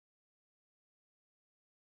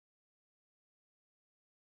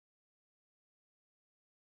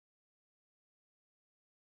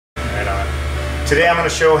Today I'm going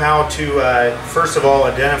to show how to, first of all,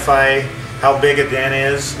 identify how big a dent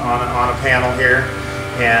is on a panel here,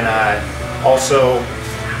 and also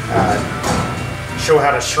show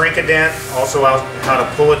how to shrink a dent, also how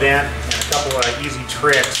to pull a dent, and a couple of easy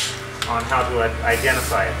tricks on how to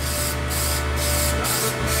identify it.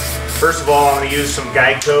 First of all, I'm going to use some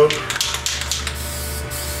guide code.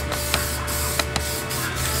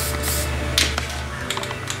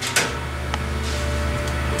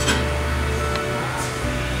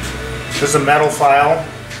 This is a metal file.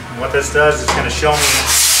 What this does is going to show me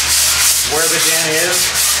where the dent is,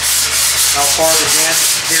 how far the dent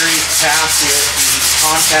carries past the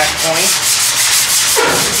contact point.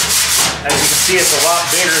 As you can see, it's a lot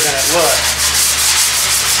bigger than it looks.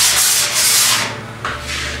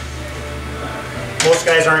 Most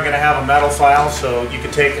guys aren't going to have a metal file, so you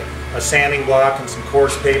can take a sanding block and some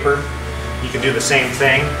coarse paper. You can do the same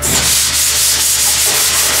thing.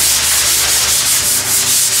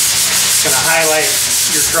 Going to highlight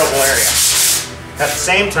your trouble area. At the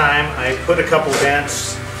same time, I put a couple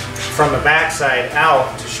dents from the back side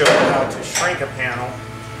out to show you how to shrink a panel.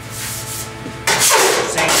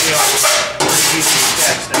 Same deal, pretty easy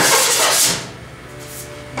steps there.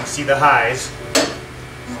 You can see the highs.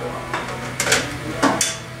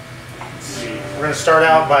 Let's see. We're going to start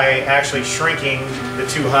out by actually shrinking the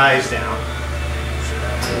two highs down.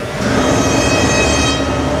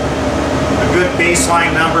 A good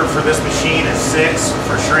baseline number for this machine is 6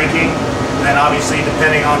 for shrinking, and then obviously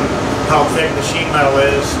depending on how thick the sheet metal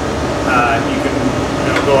is, you can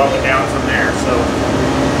go up and down from there. So,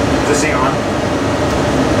 is this thing on?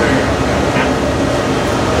 Yeah.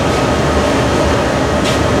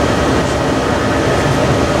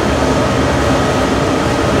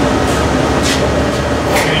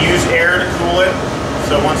 I'm going to use air to cool it,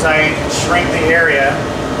 so once I shrink the area,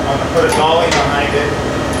 I'm going to put a dolly behind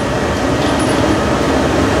it.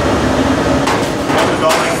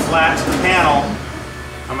 Going flat to the panel,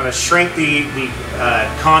 I'm going to shrink the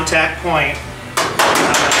contact point.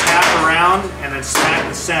 I'm going to tap around and then smack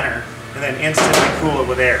the center, and then instantly cool it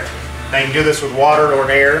with air. Now you can do this with water or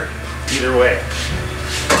air, either way.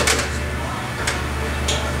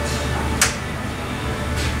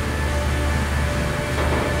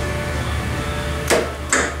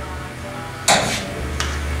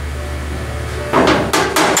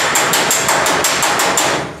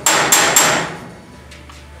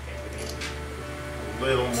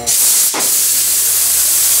 Little more.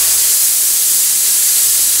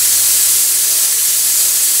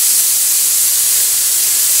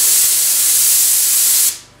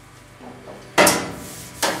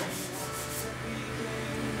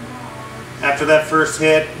 After that first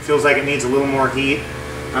hit, it feels like it needs a little more heat.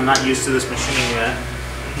 I'm not used to this machine yet.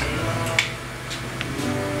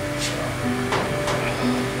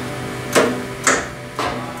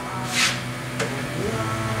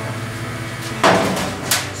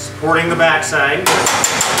 Supporting the backside.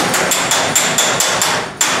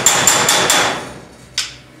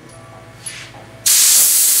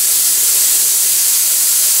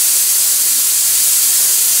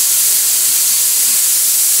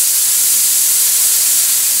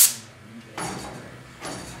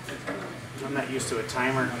 I'm not used to a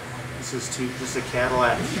timer. This is a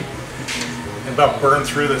Cadillac. I'm about to burn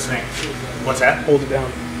through this thing. What's that? Hold it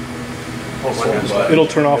down. Hold what down? It'll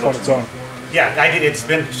turn off on its own. Yeah, I've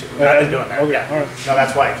been doing that. Okay, Yeah. all right. No,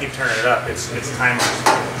 that's why I keep turning it up. It's timer.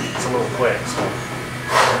 It's a little quick. So.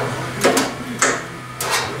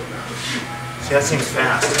 See, that seems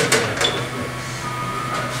fast.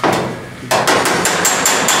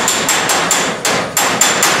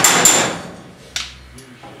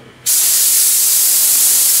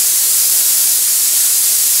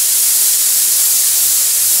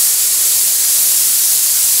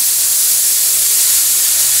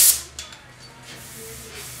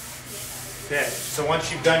 Okay, so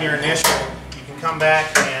once you've done your initial, you can come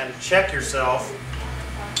back and check yourself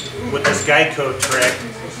with this guide code trick.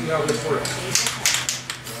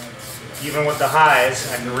 Even with the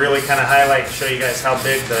highs, I can really kind of highlight to show you guys how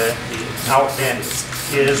big the out dent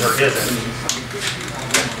is or isn't.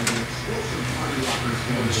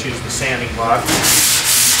 We'll just use the sanding block.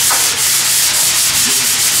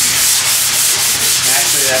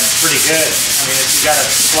 Actually, that's pretty good. I mean, if you got a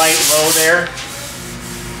slight low there,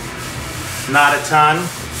 not a ton.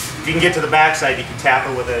 If you can get to the backside, you can tap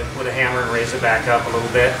it with a hammer and raise it back up a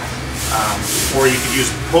little bit. Or you could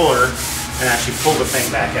use a puller and actually pull the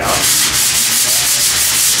thing back out.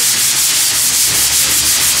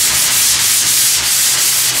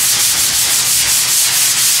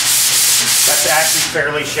 That's actually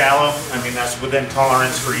fairly shallow. I mean, that's within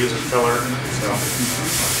tolerance for using filler. So.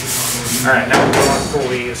 All right, now we'll go on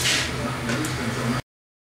full ease.